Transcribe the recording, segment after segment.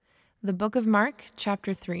The Book of Mark,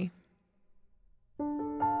 chapter 3.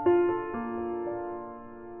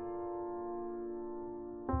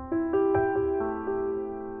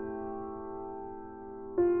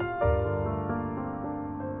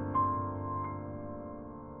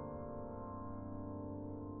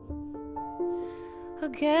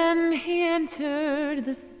 Again he entered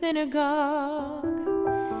the synagogue,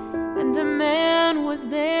 and a man was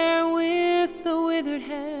there with a withered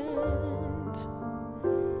hand.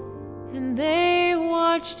 And they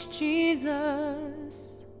watched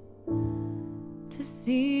Jesus to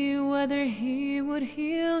see whether he would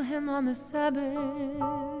heal him on the Sabbath,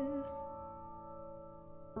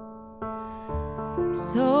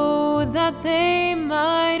 so that they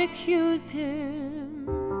might accuse him.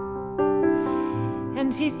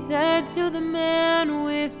 And he said to the man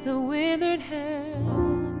with the withered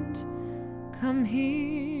hand, "Come here."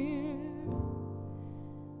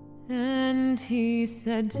 And he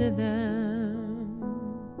said to them,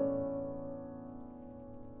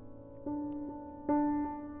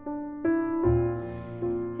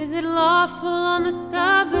 "Is it lawful on the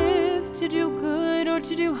Sabbath to do good or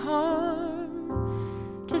to do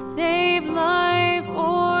harm, to save life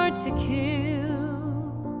or to kill?"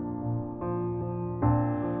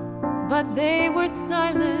 But they were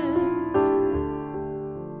silent.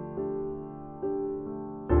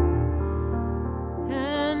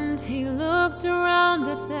 And he looked around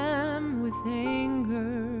at them with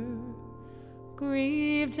anger,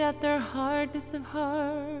 grieved at their hardness of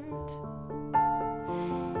heart,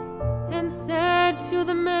 and said to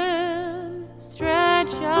the man,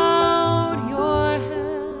 "Stretch out your hand."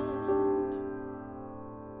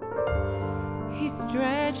 He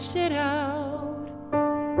stretched it out,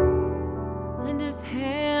 and his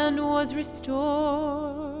hand was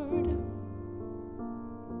restored.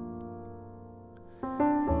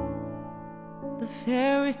 The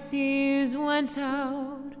Pharisees went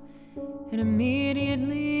out and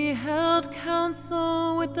immediately held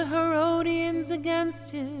counsel with the Herodians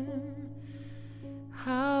against him,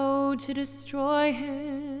 how to destroy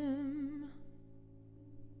him.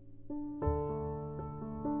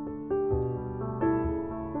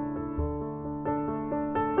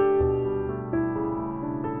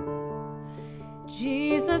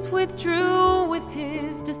 Jesus withdrew with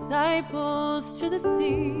his disciples to the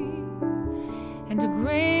sea, and a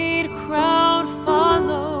great crowd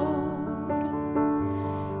followed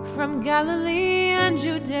from Galilee and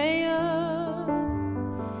Judea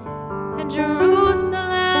and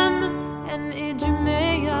Jerusalem and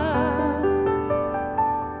Idumea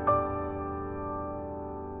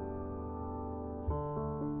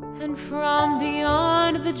and from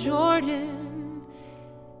beyond the Jordan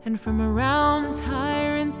and from around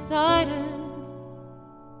Tyre and Sidon.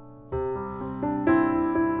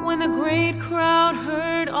 When the great crowd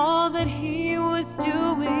heard all that he was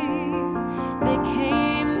doing, they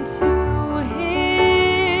came to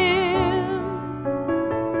him.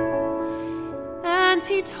 And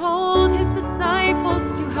he told his disciples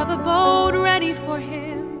to have a boat ready for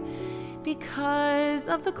him because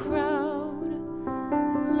of the crowd,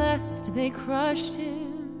 lest they crushed him.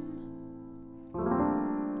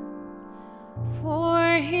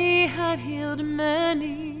 For he had healed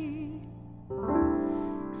many,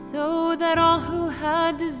 so that all who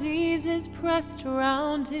had diseases pressed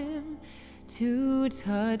around him to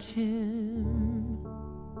touch him.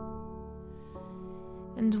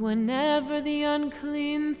 And whenever the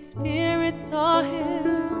unclean spirits saw him,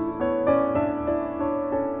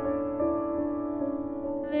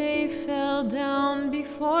 they fell down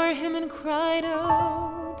before him and cried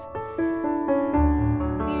out,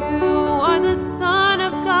 "You are the Son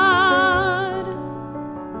of God."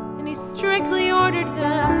 And he strictly ordered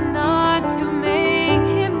them not to make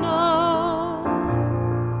him known.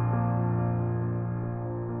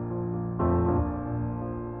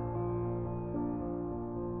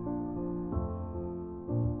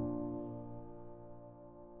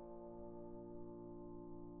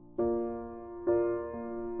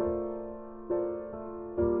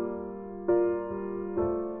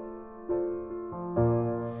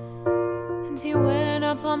 And he went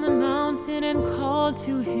up on the mountain and called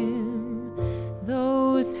to him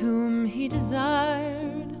those whom he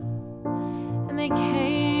desired, and they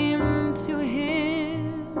came to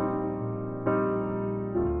him.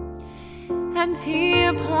 And he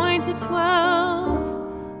appointed 12,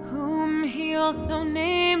 whom he also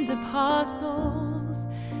named apostles,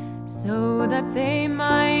 so that they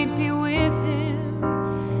might be with him,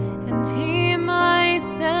 and he might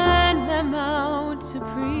send them out to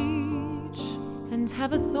preach and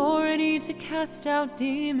have authority to cast out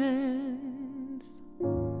demons.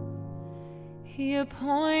 he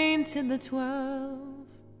appointed the 12,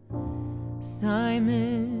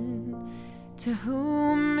 Simon, to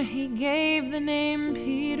whom he gave the name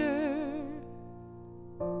Peter,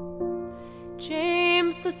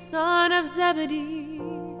 James the son of Zebedee,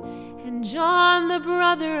 and John the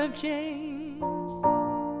brother of James,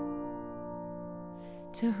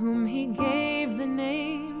 to whom he gave the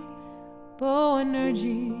name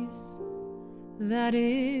Boanerges, that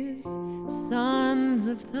is, sons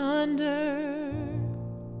of thunder,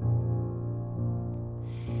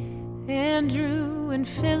 Andrew and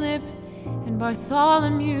Philip and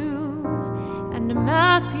Bartholomew and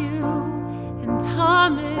Matthew and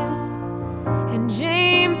Thomas and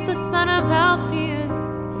James the son of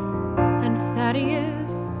Alphaeus and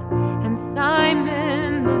Thaddeus and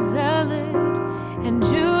Simon the Zealot and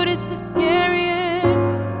Judas Iscariot,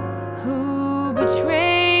 who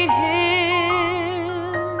betrayed him.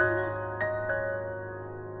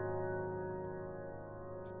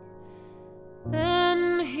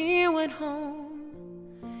 Then he went home,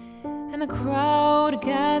 and the crowd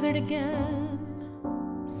gathered again,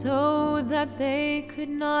 so that they could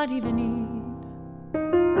not even eat.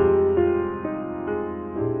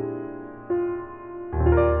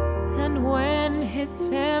 And when his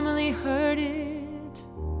family heard it,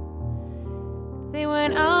 they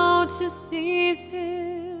went out to seize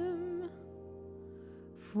him,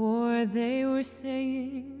 for they were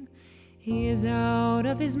saying, "He is out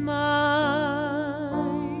of his mind."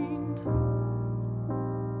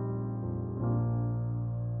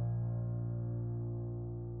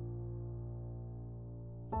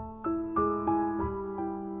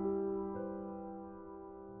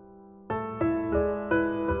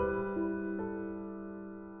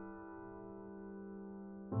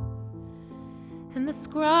 And the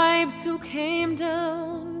scribes who came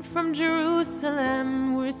down from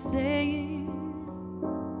Jerusalem were saying,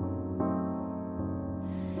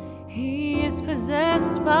 "He is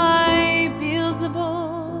possessed by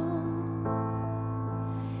Beelzebul,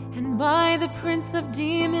 and by the prince of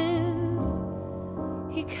demons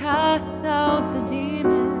he casts out the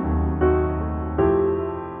demons."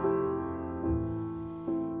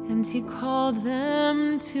 And he called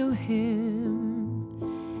them to him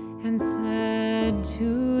and said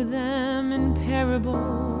to them in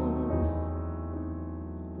parables,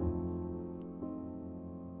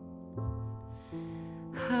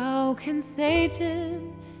 "How can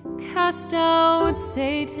Satan cast out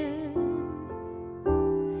Satan?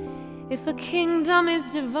 If a kingdom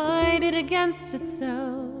is divided against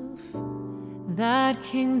itself, that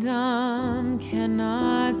kingdom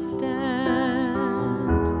cannot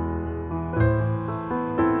stand.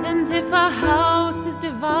 And if a house is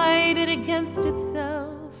divided against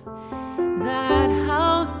itself, that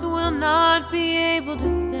house will not be able to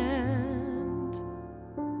stand.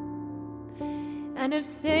 And if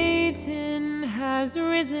Satan has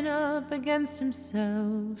risen up against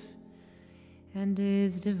himself and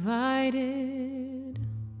is divided,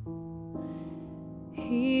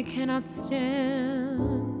 he cannot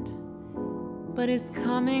stand, but is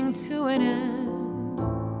coming to an end.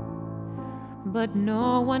 But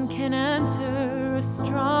no one can enter a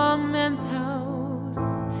strong man's house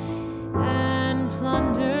and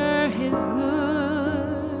plunder his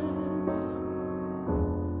goods,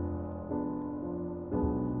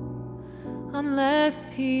 unless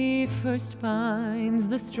he first binds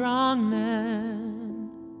the strong man.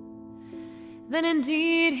 Then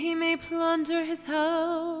indeed he may plunder his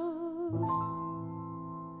house.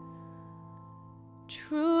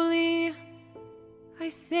 Truly, I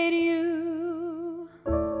say to you,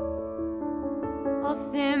 all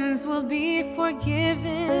sins will be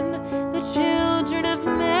forgiven the children of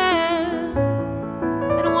men,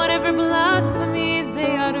 and whatever blasphemies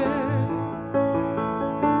they utter.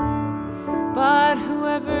 But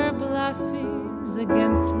whoever blasphemes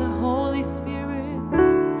against the Holy Spirit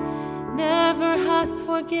never has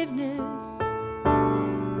forgiveness,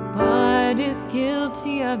 but is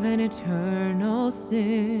guilty of an eternal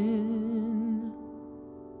sin."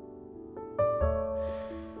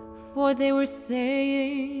 For they were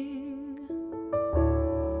saying,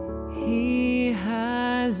 "He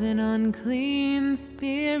has an unclean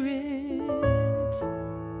spirit."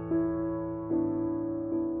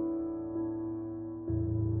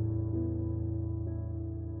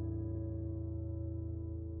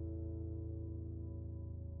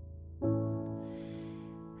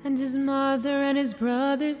 And his mother and his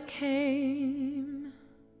brothers came,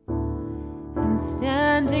 and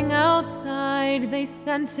standing outside they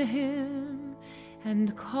sent to him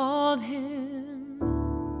and called him.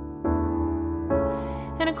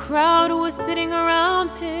 And a crowd was sitting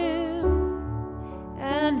around him,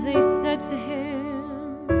 And they said to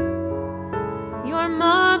him, "Your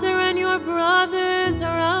mother and your brothers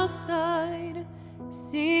are outside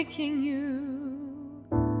seeking you."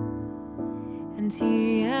 And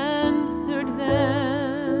he answered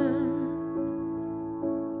them,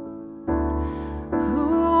 "Who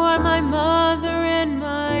are my mother and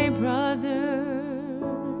my brothers?"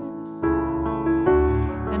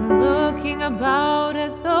 And looking about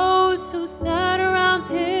at those who sat around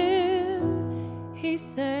him, he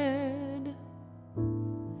said,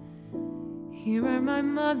 "Here are my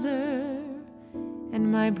mother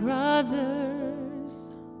and my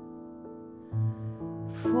brothers.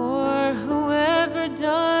 For whoever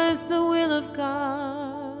does the will of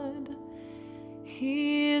God,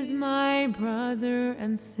 he is my brother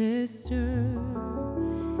and sister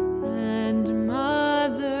and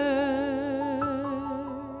mother."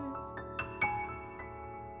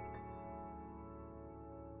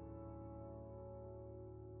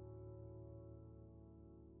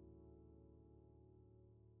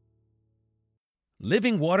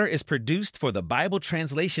 Living Water is produced for the Bible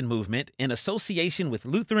Translation Movement in association with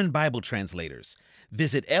Lutheran Bible Translators.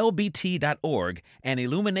 Visit lbt.org and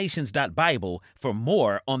illuminations.bible for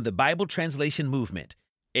more on the Bible Translation Movement.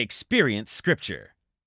 Experience Scripture.